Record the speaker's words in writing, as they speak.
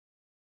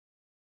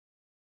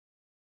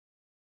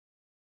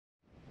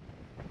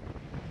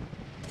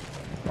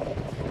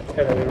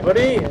Hello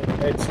everybody,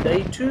 it's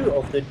day 2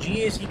 of the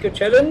GS Eco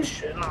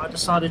Challenge, and I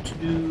decided to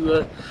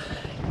do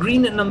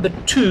green at number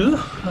 2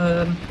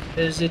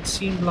 as it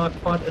seemed like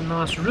quite a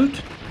nice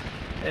route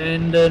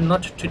and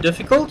not too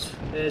difficult,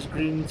 as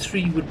green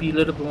 3 would be a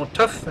little bit more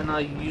tough, and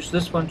I used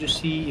this one to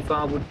see if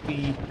I would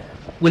be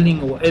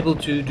willing or able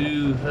to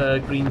do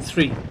green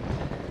 3.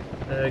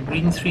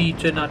 Green 3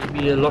 turned out to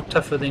be a lot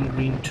tougher than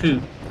green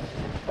 2.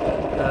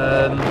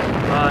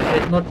 I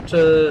had not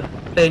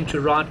planned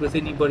to ride with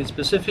anybody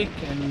specific,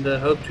 and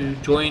hope to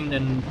join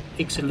and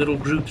exit little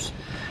groups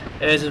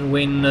as and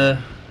when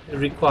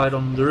required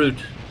on the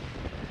route.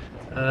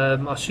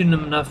 I soon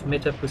enough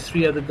met up with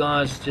 3 other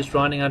guys just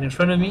riding out in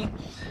front of me,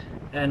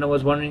 and I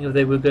was wondering if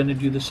they were going to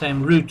do the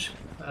same route.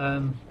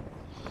 I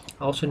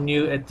also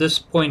knew at this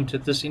point,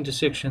 at this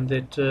intersection,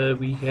 that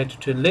we had to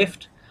turn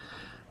left.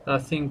 I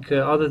think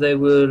either they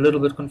were a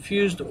little bit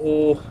confused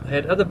or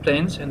had other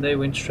plans and they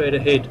went straight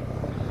ahead.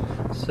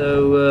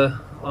 So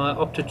I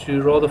opted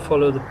to rather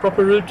follow the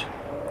proper route,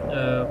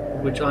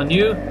 which I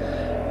knew,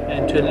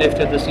 and turn left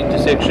at this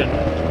intersection.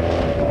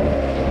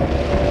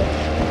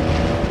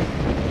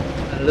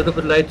 A little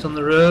bit late on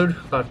the road,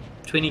 about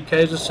 20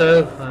 k's or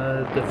so,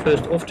 the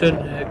first off turn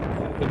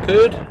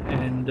occurred,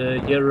 and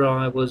here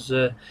I was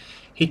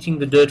hitting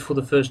the dirt for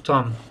the first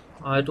time.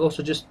 I had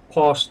also just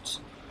passed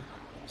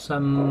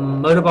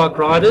some motorbike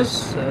riders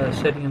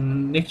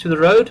sitting next to the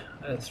road,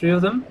 3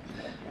 of them,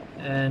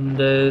 and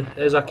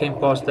as I came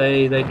past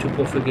they took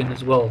off again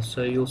as well,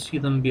 so you'll see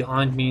them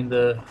behind me in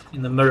the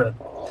mirror.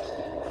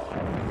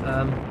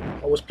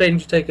 I was planning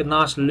to take a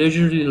nice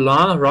leisurely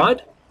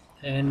ride,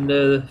 and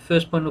the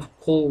first point of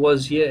call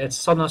was here at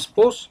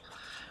Maselspoort,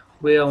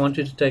 where I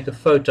wanted to take a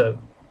photo.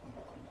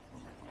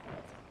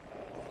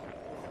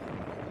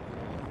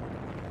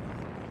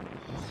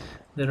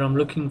 There I'm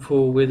looking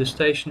for where the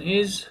station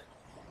is,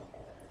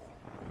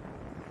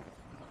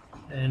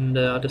 and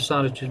I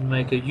decided to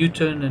make a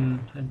U-turn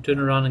and turn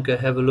around and go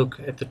have a look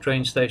at the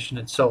train station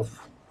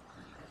itself.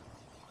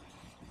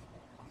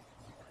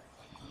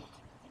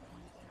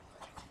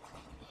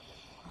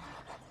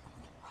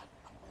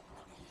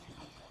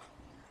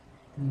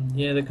 And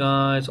here the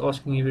guy's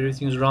asking if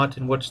everything's right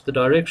and what's the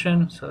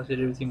direction, so I said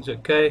everything's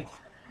okay,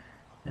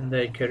 and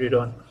they carried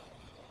on.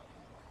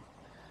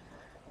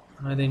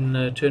 I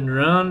then turned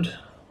around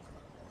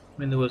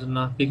when there was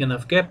a big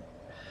enough gap,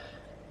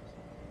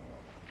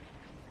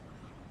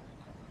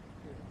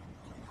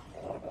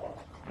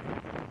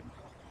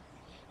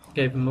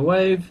 gave him a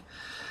wave,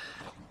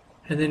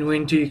 and then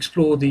went to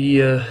explore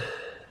the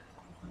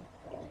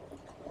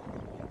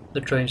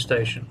train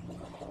station.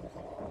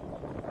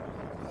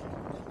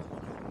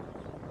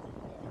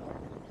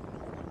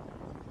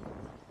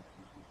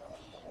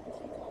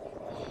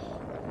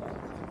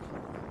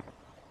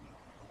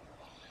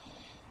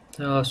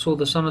 Now I saw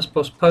the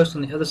Maselspoort post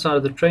on the other side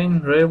of the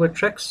railway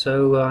tracks,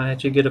 so I had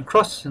to get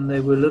across, and they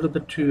were a little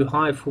bit too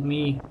high for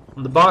me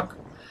on the bike,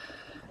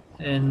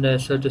 and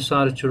so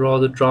decided to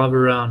rather drive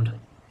around.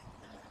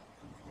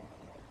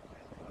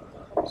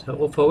 So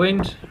off I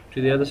went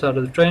to the other side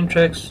of the train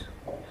tracks,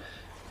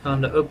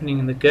 found an opening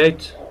in the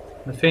gate,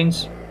 the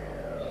fence,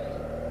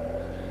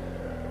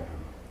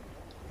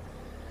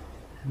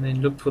 and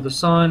then looked for the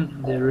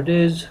sign. There it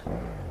is.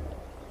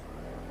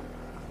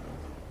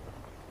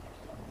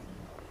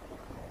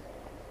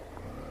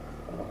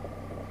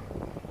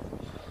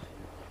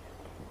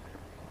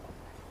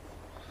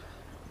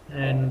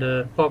 And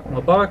parked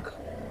my bike.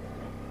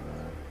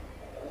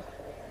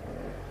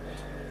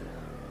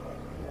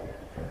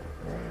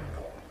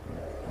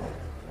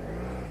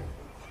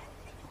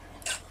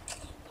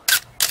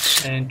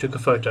 And took a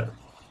photo,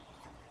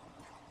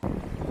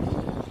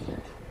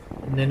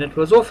 and then it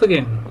was off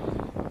again.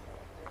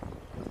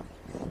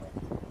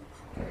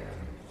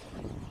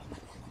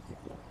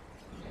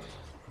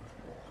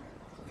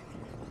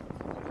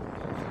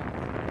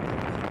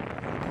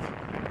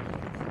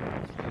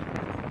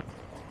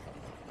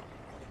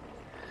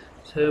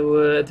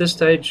 So at this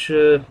stage,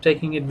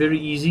 taking it very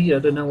easy. I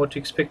don't know what to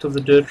expect of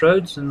the dirt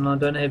roads, and I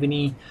don't have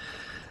any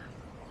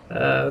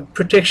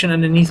protection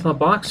underneath my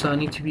bike, so I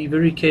need to be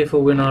very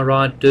careful when I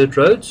ride dirt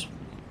roads.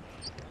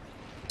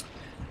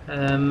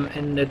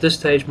 And at this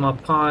stage my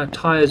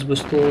tyres were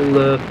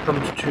still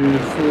pumped to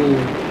full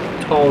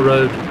tar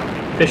road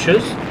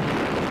pressures,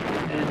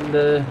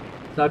 and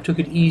I took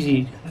it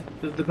easy.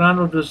 The ground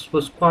road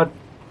was quite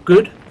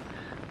good,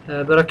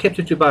 but I kept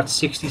it to about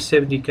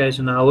 60-70 k's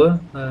an hour,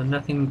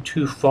 nothing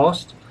too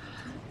fast,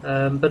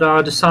 but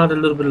I decided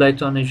a little bit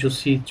later on, as you'll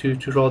see, to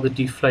rather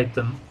deflate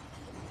them.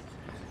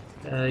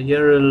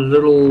 Here a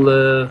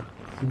little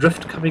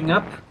drift coming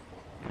up.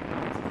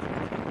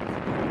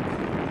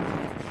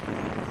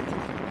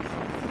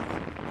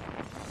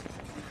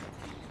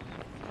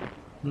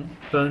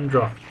 Bone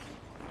dry.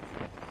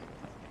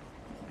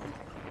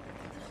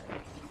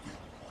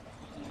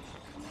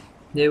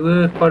 There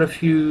were quite a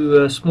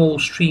few small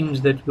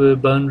streams that were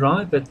bone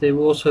dry, but there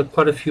were also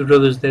quite a few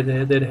rivers that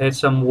had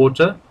some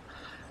water,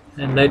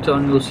 and later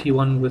on you'll see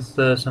one with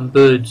some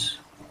birds.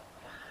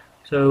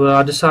 So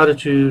I decided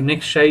to,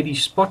 next shady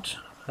spot,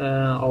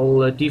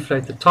 I'll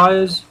deflate the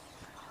tires.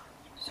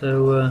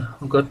 So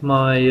I've got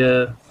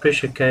my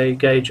pressure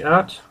gauge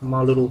out,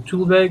 my little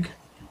tool bag.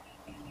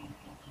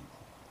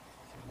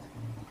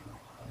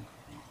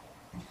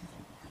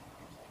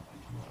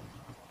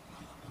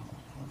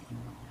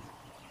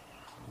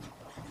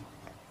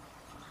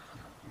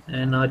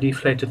 And I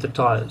deflated the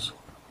tires.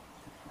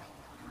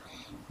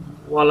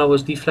 While I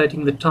was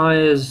deflating the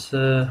tires,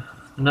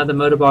 another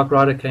motorbike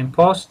rider came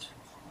past,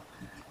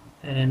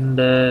 and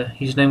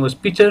his name was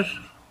Peter.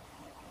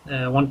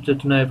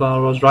 Wanted to know if I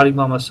was riding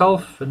by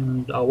myself,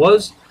 and I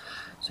was.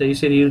 So he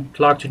said he'd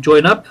like to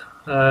join up,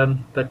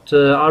 but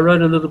I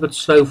rode a little bit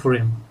slow for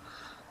him.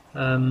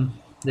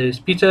 There's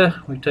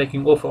Peter. We're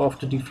taking off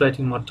after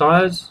deflating my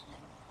tires.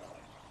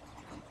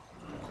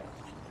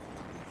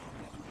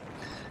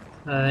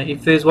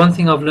 If there's one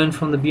thing I've learned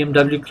from the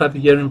BMW club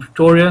here in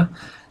Pretoria,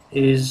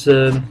 is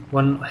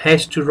one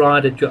has to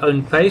ride at your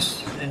own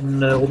pace.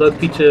 And although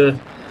Peter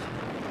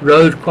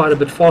rode quite a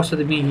bit faster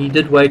than me, he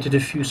did wait at a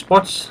few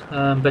spots,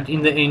 but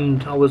in the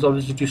end I was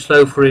obviously too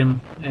slow for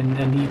him,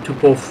 and he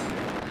took off.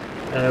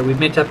 We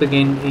met up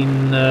again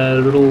in a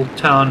little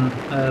town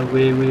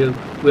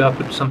where I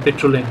put some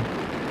petrol in,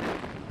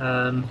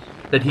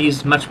 but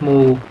he's much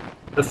more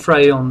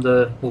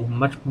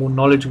much more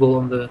knowledgeable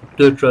on the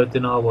dirt road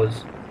than I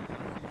was.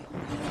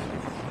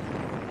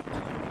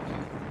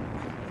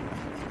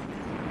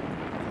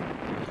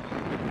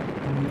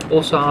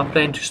 Also, I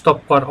plan to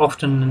stop quite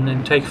often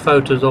and take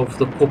photos of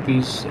the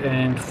poppies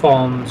and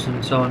farms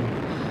and so on.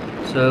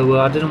 So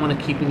I didn't want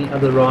to keep any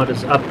other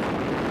riders up.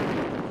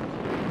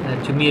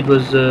 To me, it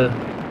was a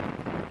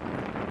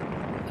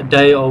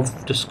day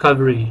of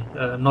discovery,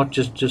 not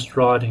just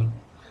riding.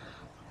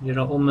 You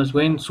know, almost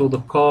went, saw the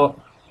car,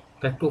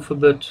 backed off a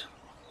bit,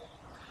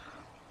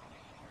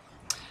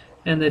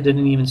 and they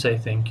didn't even say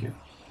thank you.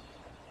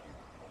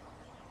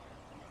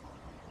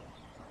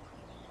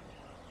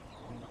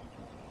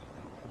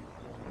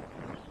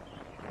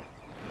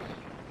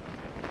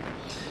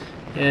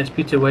 Yeah, it's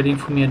Peter waiting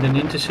for me at an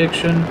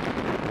intersection.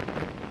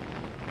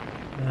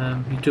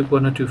 He took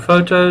one or two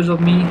photos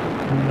of me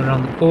coming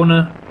around the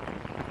corner.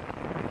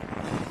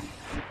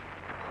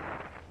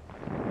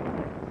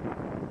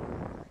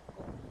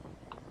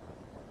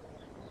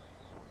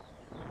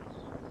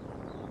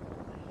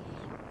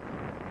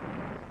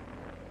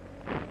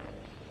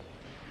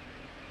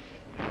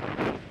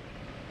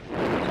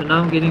 So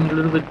now I'm getting a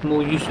little bit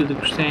more used to the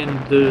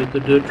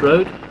dirt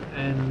road,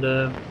 and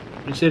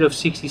instead of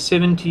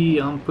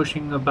 60-70, I'm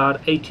pushing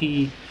about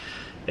 80-85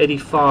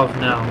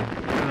 now.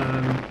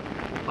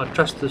 I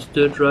trust this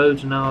dirt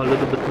road now a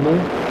little bit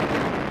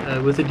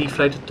more. With the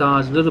deflated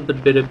tires, a little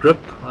bit better grip,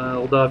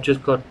 although I've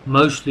just got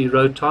mostly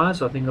road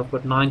tires. I think I've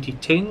got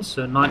 90-10,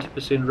 so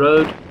 90%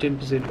 road,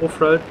 10%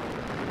 off-road.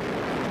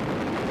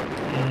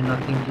 And I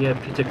think, yeah,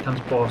 Peter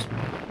comes past me.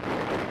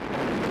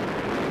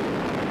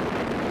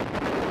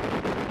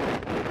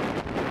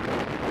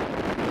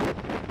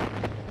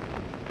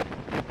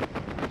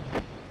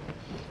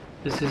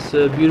 This is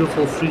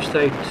beautiful Free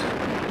State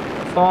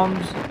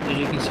farms. As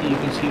you can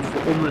see for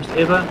almost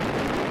ever.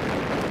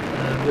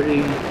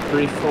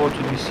 Very far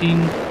to be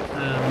seen.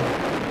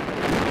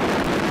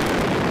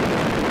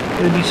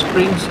 Early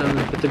spring,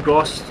 but the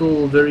grass is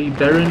still very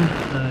barren.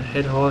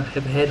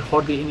 Have had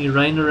hardly any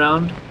rain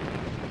around.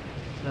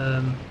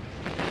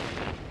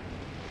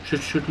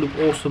 Should look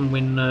awesome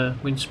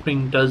when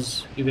spring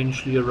does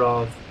eventually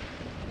arrive.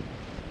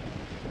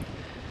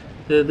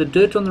 The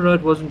dirt on the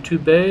road wasn't too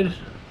bad.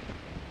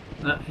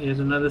 Here's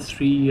another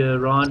 3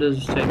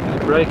 riders taking a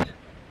break.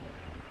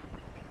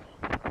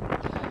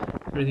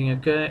 Everything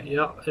okay?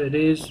 Yeah, it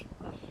is.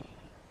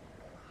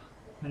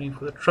 Waiting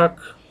for the truck.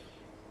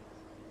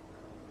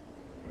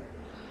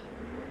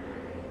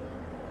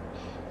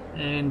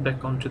 And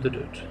back onto the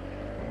dirt.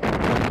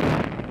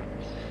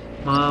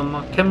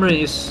 My camera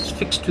is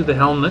fixed to the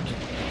helmet,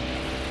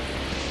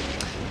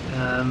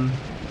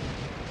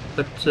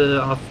 but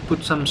I've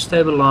put some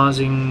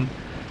stabilizing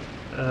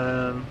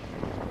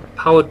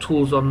power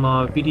tools on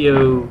my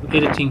video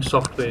editing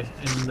software,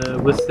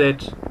 and with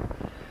that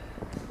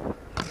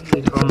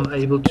I'm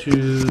able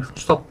to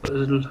stop a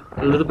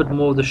little bit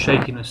more of the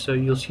shakiness. So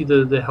you'll see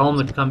the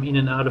helmet come in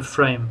and out of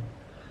frame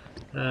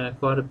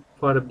quite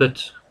a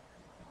bit.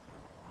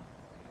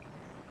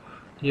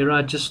 Here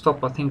I just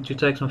stopped, I think, to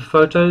take some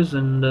photos,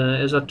 and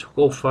as I took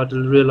off I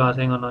realized,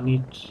 hang on, I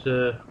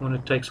want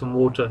to take some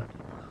water.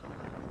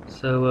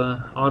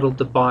 So idled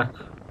the bike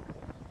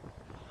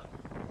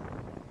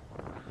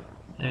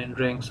and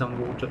drank some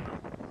water.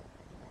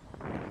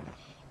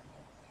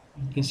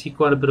 You can see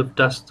quite a bit of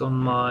dust on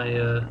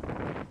my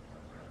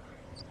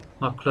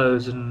my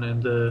clothes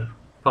and the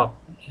pop.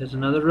 Here's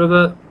another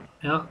river.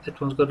 Yeah,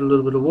 that one's got a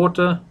little bit of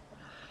water.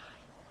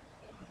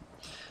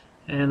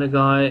 And a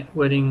guy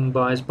waiting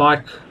by his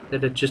bike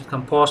that had just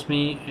come past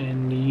me,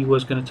 and he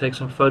was going to take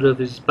some photo of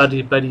his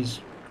buddies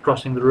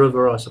crossing the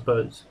river, I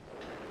suppose.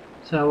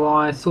 So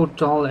I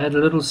thought I'll add a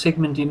little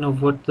segment in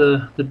of what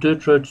the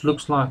dirt road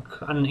looks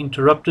like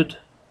uninterrupted,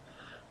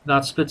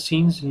 without split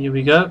scenes, and here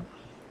we go.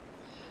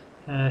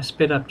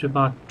 sped up to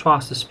about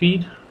twice the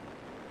speed.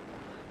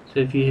 So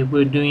if you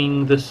were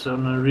doing this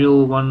on a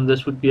real one,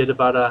 this would be at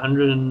about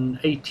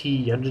 180,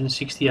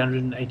 160,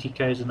 180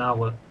 k's an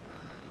hour.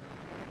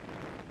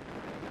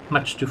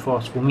 Much too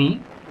fast for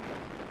me.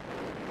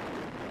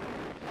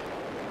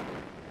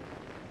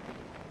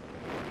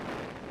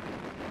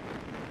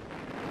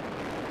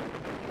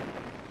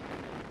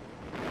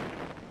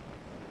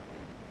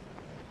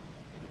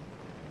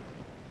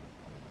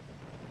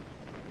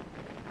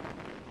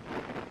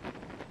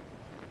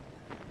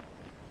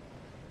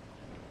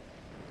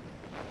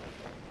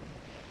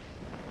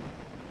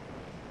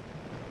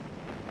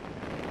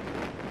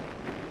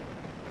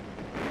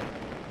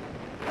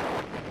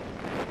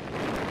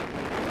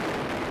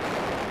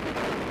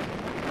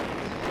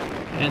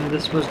 And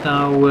this was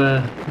now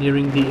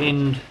nearing the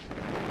end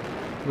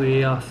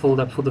where I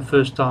filled up for the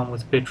first time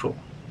with petrol.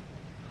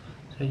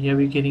 So here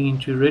we're getting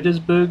into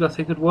Reddersburg, I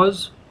think it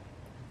was.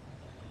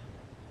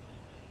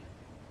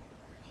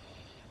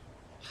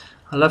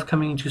 I love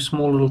coming into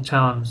small little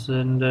towns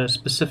and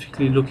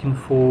specifically looking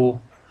for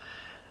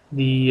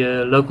the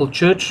local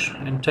church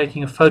and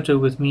taking a photo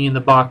with me in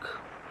the bike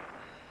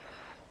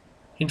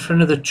in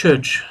front of the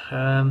church.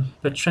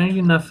 But strangely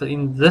enough,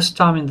 in this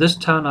town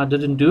I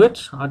didn't do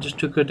it. I just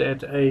took it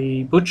at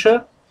a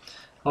butcher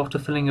after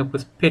filling up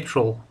with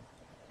petrol.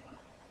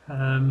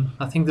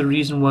 I think the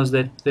reason was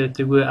that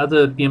there were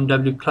other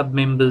BMW club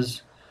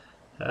members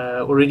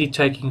already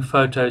taking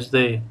photos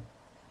there,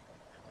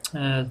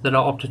 that I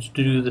opted to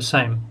do the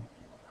same.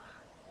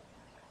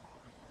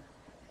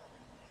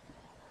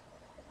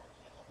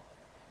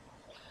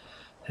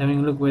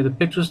 Having a look where the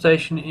petrol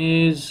station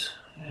is,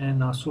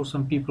 and I saw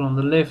some people on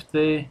the left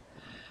there,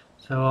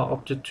 so I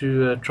opted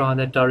to try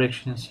that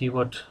direction and see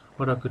what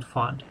I could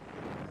find.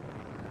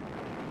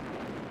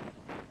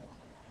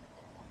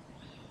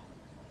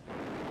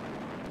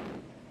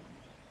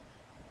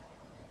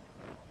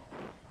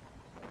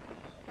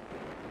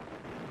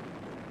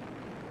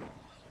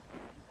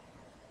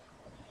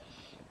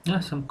 Yeah,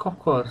 some cop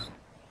cars.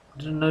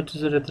 Didn't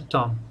notice it at the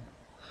time.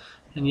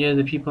 And here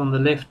the people on the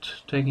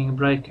left taking a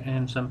break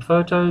and some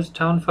photos,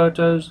 town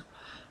photos,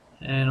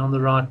 and on the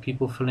right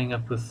people filling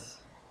up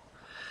with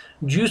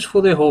juice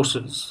for their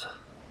horses.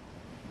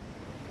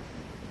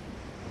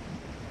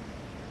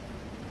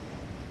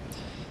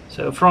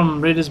 So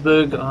from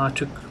Reddersburg I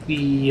took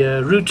the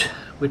route,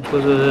 which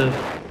was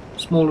a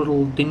small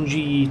little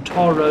dingy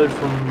tar road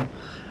from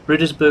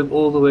Reddersburg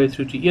all the way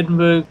through to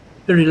Edenburg.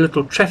 Very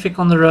little traffic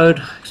on the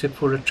road except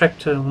for a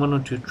tractor and one or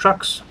two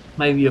trucks,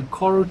 maybe a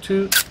car or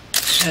two.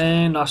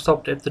 And I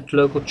stopped at the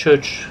local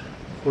church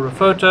for a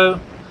photo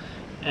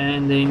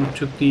and then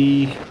took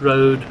the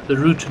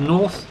route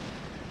north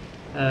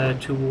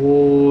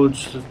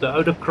towards the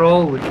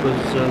Edenburg, which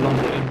was along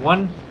the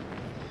M1.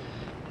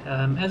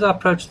 As I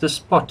approached this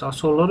spot I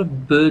saw a lot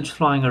of birds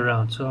flying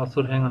around, so I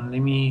thought, hang on, let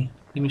me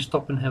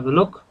stop and have a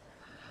look.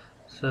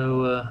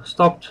 So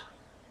stopped,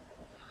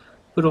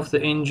 put off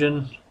the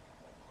engine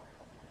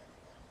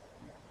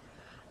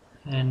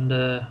and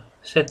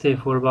sat there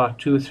for about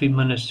 2 or 3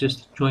 minutes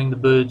just enjoying the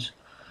birds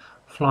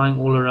flying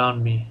all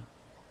around me.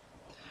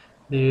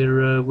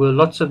 There were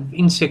lots of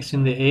insects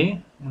in the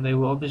air, and they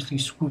were obviously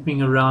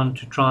swooping around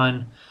to try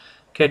and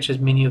catch as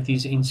many of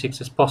these insects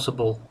as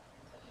possible.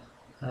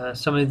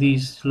 Some of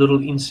these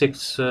little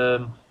insects,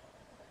 don't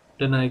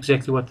know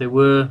exactly what they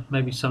were,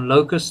 maybe some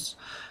locusts,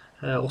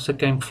 also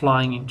came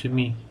flying into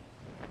me.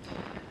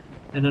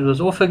 Then it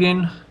was off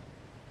again,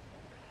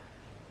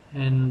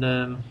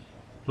 and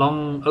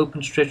long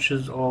open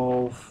stretches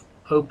of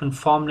open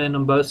farmland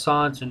on both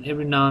sides, and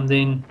every now and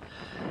then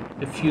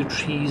a few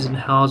trees and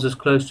houses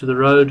close to the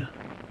road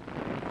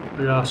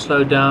where I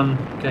slowed down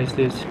in case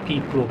there's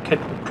people or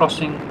cattle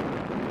crossing,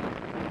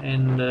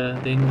 and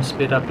then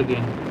sped up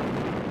again.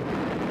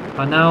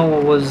 By now I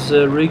was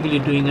regularly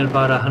doing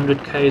about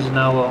 100 k's an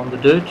hour on the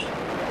dirt.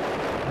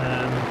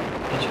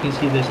 As you can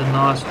see, there's a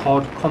nice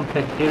hard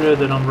compact area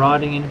that I'm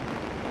riding in,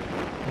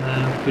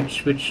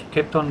 which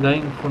kept on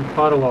going for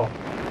quite a while.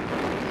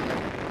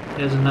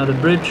 There's another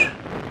bridge.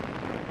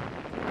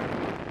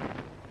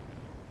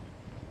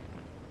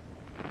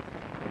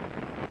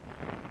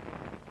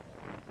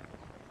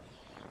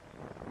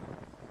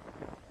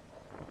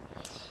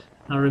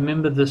 I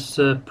remember this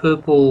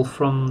purple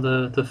from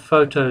the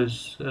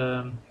photos,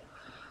 the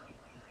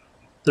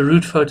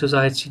route photos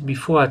I had seen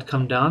before I'd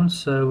come down,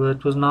 so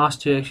it was nice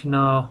to actually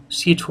now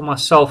see it for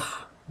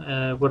myself,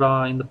 what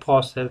I in the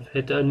past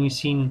had only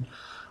seen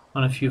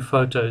on a few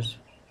photos.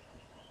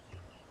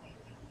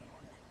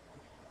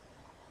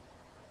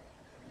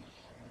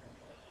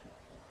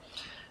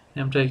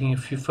 I'm taking a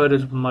few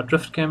photos with my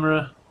drift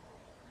camera.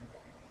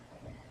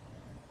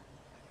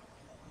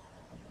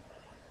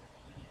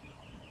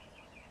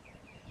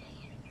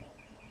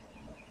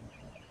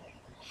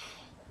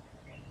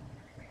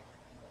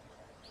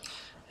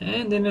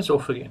 And then it's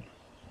off again.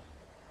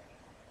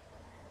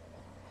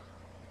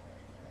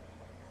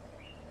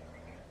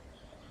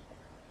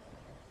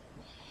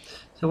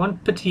 So one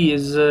pity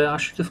is I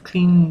should have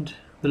cleaned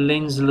the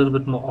lens a little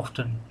bit more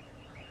often.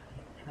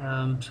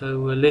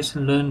 So a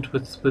lesson learned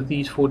with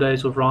these 4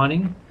 days of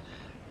riding,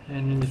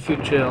 and in the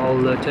future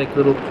I'll take a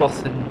little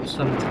cloth and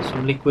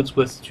some liquids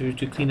with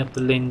to clean up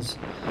the lens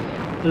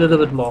a little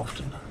bit more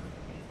often.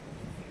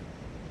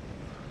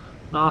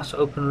 Nice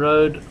open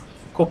road,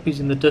 koppies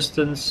in the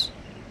distance.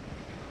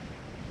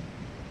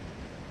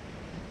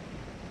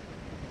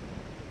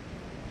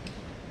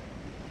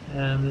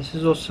 This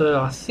is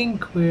also, I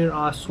think, where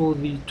I saw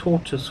the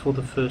tortoise for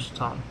the first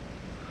time.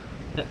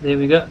 Yeah, there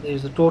we go,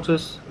 there's the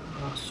tortoise.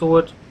 I saw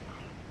it.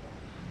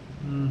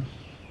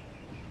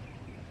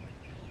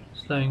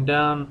 Slowing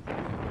down,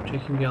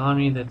 checking behind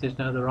me that there's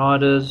no other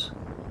riders.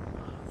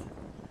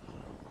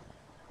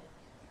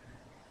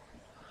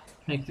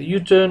 Make the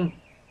U-turn.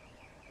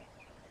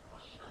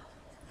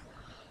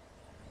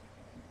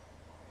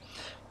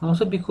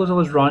 Also, because I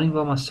was riding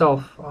by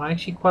myself, I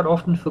actually quite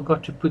often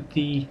forgot to put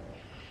the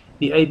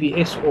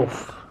ABS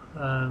off,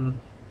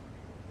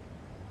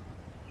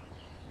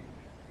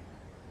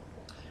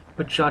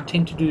 which I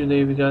tend to do.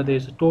 There we go,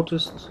 there's a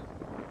tortoise.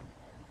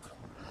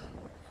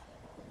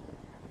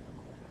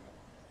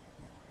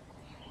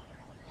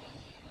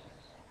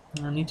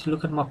 I need to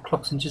look at my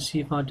clocks and just see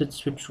if I did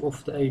switch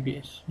off the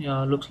ABS.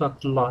 Yeah, it looks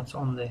like the light's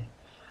on there.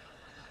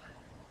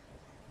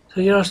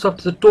 So here I stopped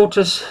at the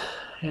tortoise,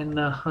 and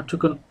I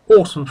took an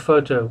awesome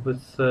photo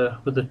with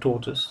the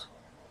tortoise,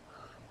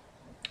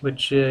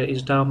 which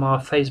is down my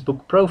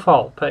Facebook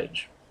profile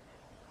page.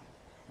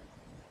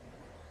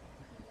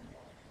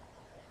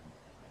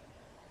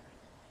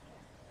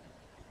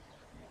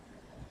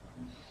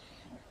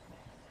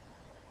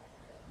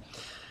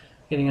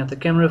 Getting out the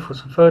camera for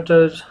some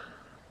photos.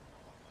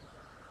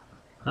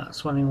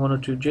 Swanning 1 or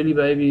 2 jelly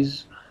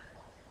babies.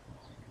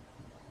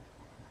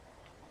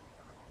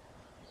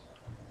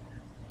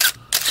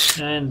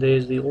 And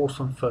there's the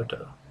awesome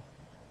photo.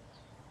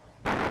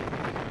 Back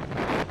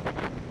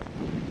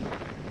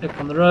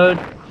on the road.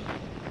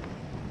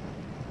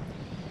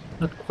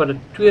 Not quite a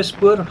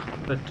tweespoor,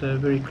 but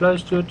very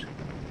close to it.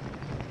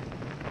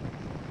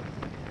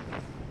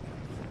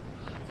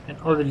 And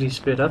obviously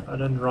sped up. I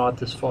don't ride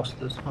this fast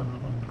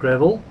on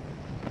gravel.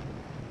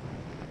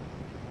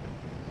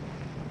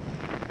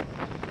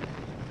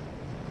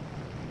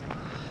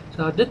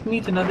 So I did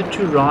meet another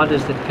 2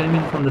 riders that came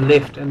in from the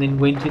left and then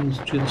went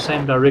into the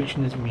same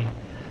direction as me.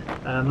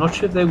 I'm not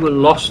sure if they were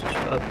lost,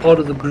 part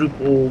of the group,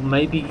 or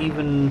maybe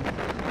even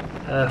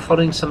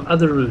following some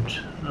other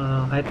route.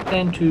 I had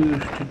planned to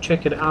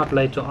check it out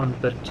later on,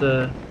 but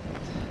I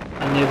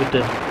never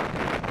did.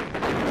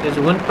 There's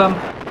a wind pump.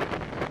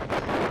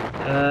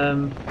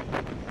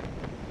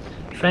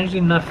 Strangely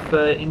enough,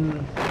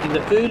 in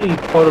the early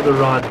part of the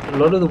ride, a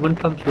lot of the wind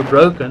pumps were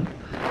broken.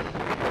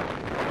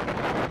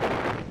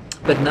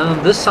 But now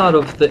on this side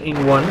of the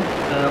N1,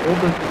 all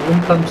the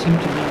wind pumps seem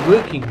to be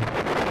working.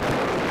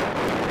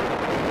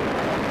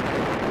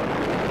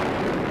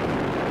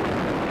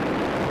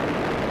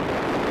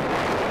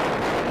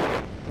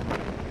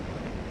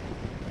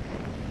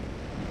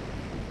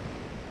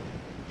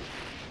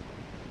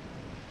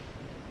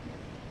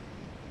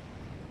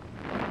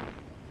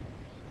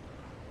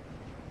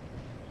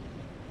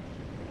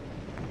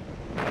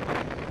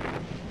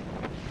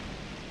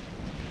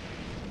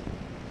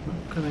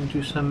 Coming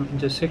to some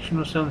intersection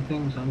or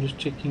something, so I'm just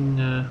checking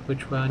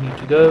which way I need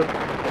to go.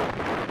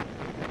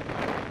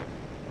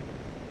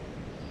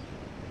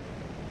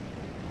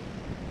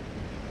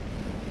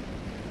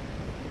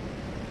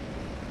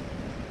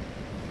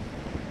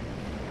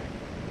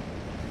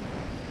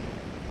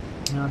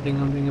 I think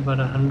I'm doing about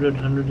 100,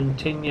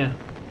 110, yeah.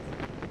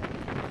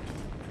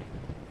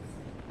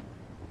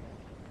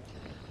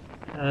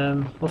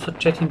 Also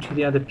chatting to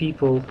the other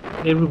people,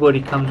 everybody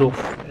comes off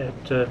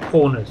at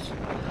corners.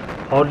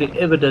 Hardly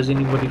ever does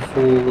anybody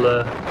fall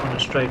on a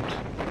straight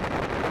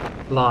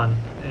line,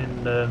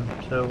 and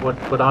so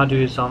what I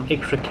do is I'm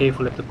extra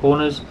careful at the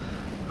corners.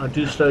 I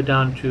do slow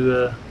down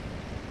to a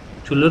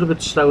little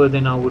bit slower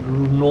than I would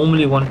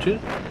normally want to,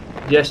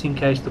 just in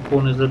case the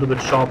corner is a little bit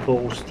sharper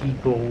or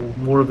steeper or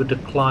more of a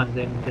decline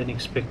than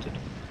expected.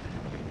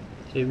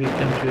 So we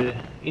come to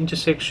an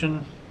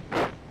intersection.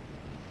 I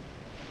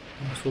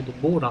saw the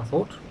board, I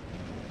thought.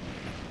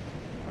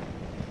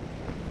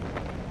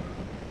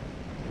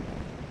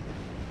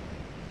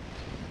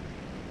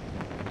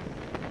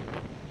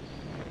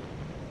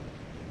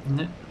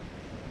 Yeah.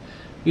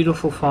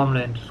 Beautiful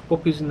farmland,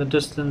 poppies in the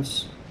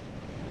distance,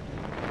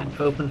 and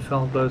open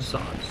fell both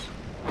sides.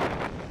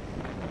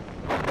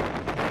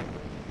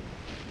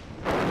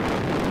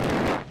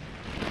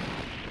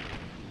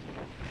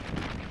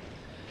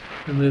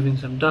 Removing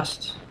some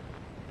dust.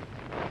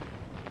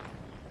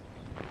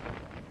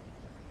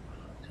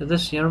 So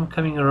this here I'm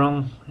coming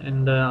along,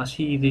 and I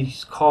see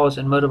these cars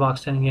and motorbikes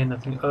standing here, and I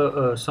think,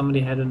 oh,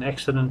 somebody had an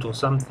accident or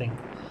something.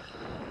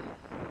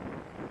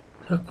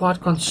 So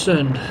quite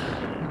concerned,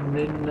 and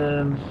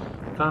then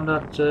found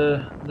out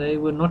they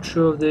were not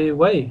sure of their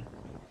way.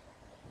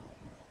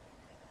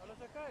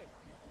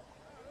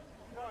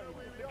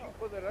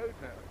 For the road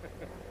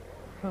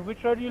now.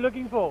 Which road are you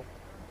looking for?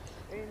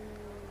 In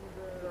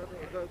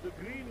the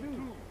green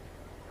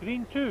 2.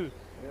 Green 2?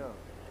 Yeah.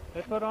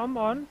 That's what I'm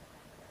on.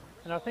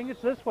 And I think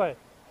it's this way.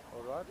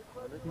 Alright.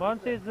 Mine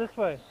says this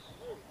way.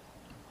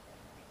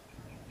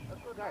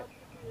 Okay.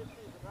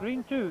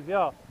 Green 2,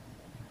 yeah.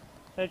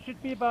 So it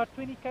should be about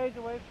 20 k's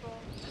away from...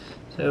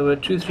 So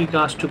 2-3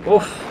 guys took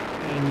off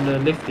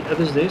and left the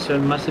others there, so it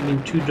must have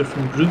been 2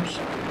 different groups,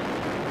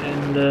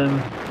 and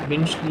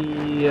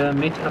eventually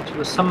met up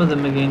with some of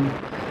them again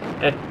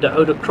at the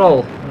Oude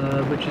Kraal,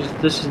 which is,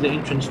 this is the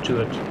entrance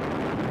to it.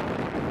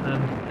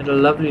 Had a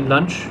lovely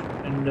lunch,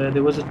 and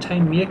there was a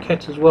tame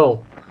meerkat as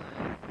well,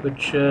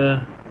 which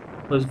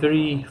was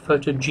very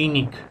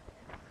photogenic.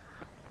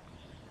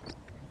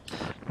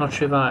 Not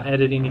sure if I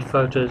added any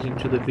photos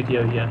into the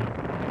video here.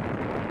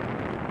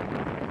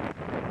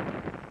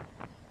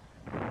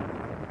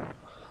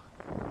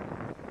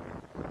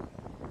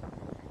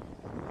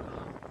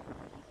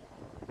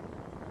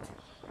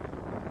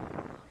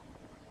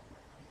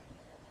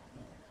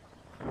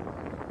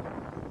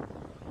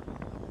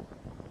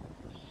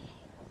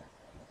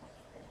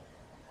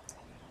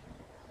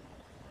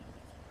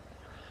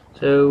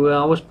 So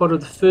I was part of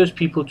the first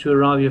people to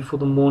arrive here for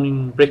the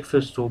morning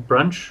breakfast or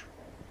brunch.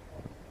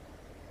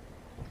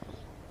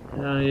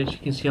 As you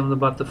can see, I'm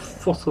about the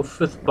 4th or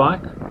 5th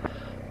bike,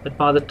 but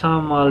by the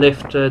time I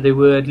left there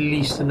were at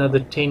least another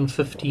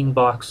 10-15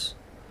 bikes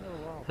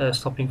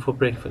stopping for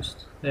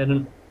breakfast. They had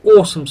an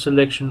awesome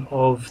selection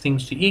of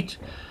things to eat.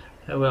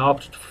 We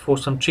opted for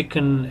some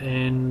chicken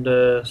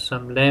and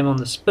some lamb on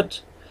the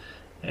spit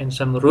and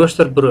some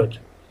roosterbrood.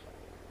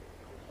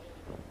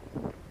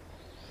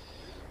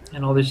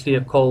 And obviously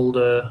a cold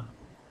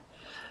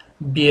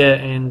beer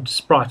and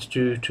Sprite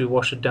to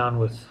wash it down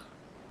with.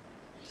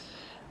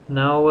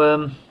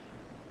 Now,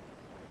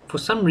 for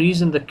some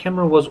reason the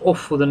camera was off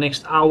for the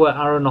next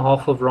hour and a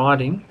half of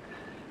riding.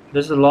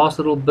 This is the last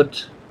little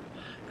bit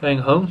going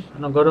home,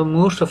 and I got a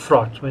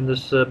moerserfrat when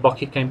this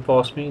bakkie came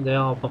past me. There,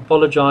 I'm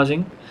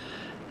apologizing,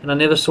 and I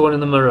never saw it in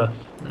the mirror.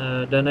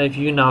 Don't know if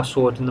you now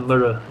saw it in the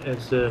mirror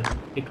as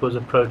it was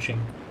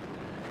approaching.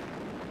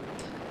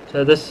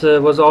 So this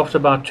was after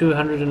about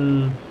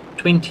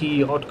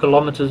 220 odd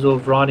kilometers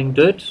of riding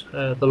dirt,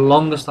 the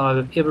longest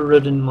I've ever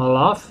ridden in my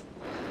life.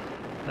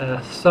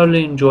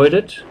 Thoroughly enjoyed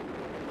it.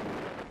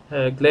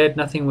 Glad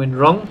nothing went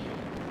wrong,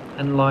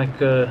 unlike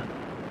the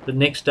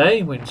next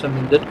day when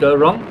something did go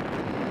wrong.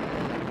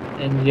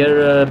 And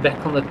here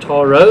back on the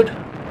tar road,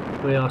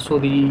 where I saw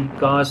the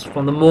guys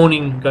from the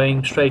morning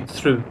going straight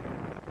through.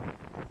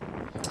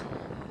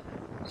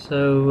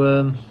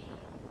 So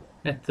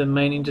at the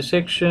main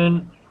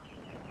intersection,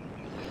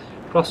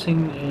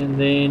 crossing, and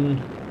then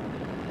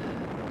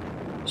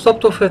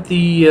stopped off at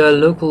the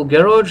local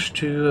garage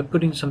to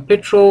put in some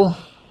petrol.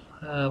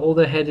 All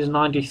they had is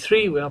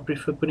 93, where I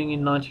prefer putting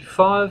in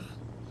 95.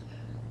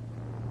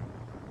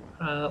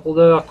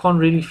 Although I can't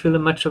really feel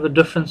much of a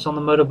difference on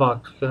the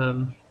motorbike,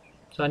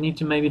 so I need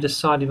to maybe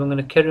decide if I'm going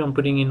to carry on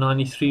putting in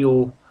 93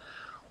 or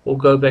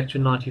go back to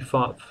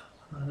 95.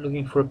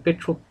 Looking for a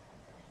petrol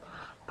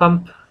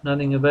pump,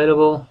 nothing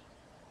available.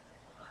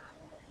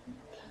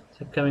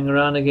 So coming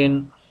around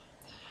again.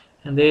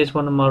 And there's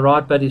one of my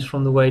ride buddies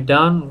from the way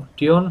down,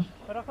 Dion.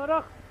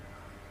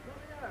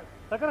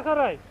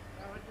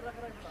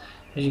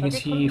 As you can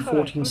see,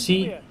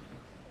 14C.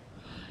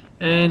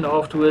 And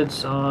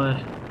afterwards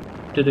I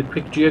did a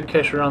quick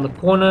geocache around the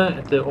corner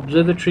at the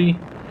observatory,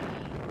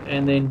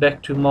 and then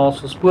back to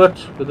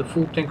Maselspoort with a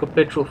full tank of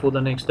petrol for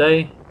the next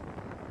day.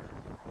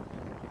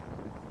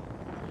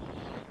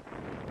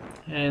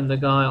 And the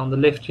guy on the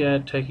left here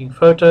taking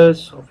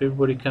photos of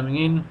everybody coming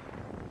in.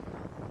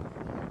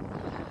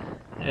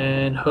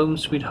 And home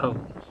sweet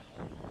home.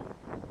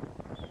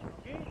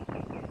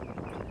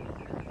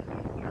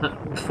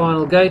 The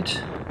final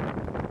gate,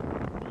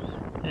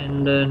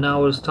 and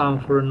now it's time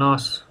for a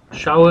nice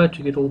shower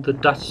to get all the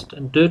dust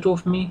and dirt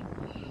off me,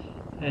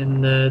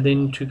 and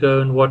then to go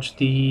and watch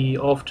the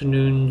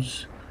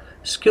afternoon's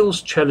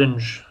skills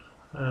challenge,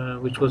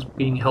 which was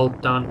being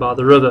held down by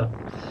the river,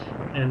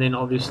 and then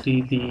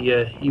obviously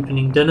the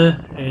evening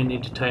dinner and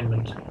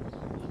entertainment.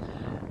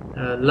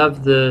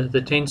 Love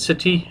the tent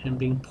city and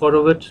being part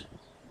of it,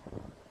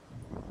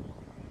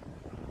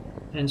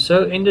 and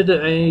so ended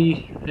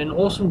an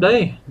awesome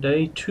day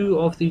 2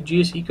 of the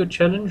GS Eco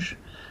Challenge,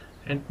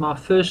 and my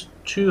first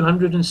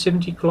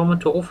 270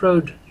 kilometer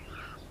off-road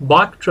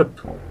bike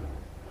trip.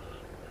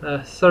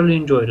 Thoroughly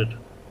enjoyed it.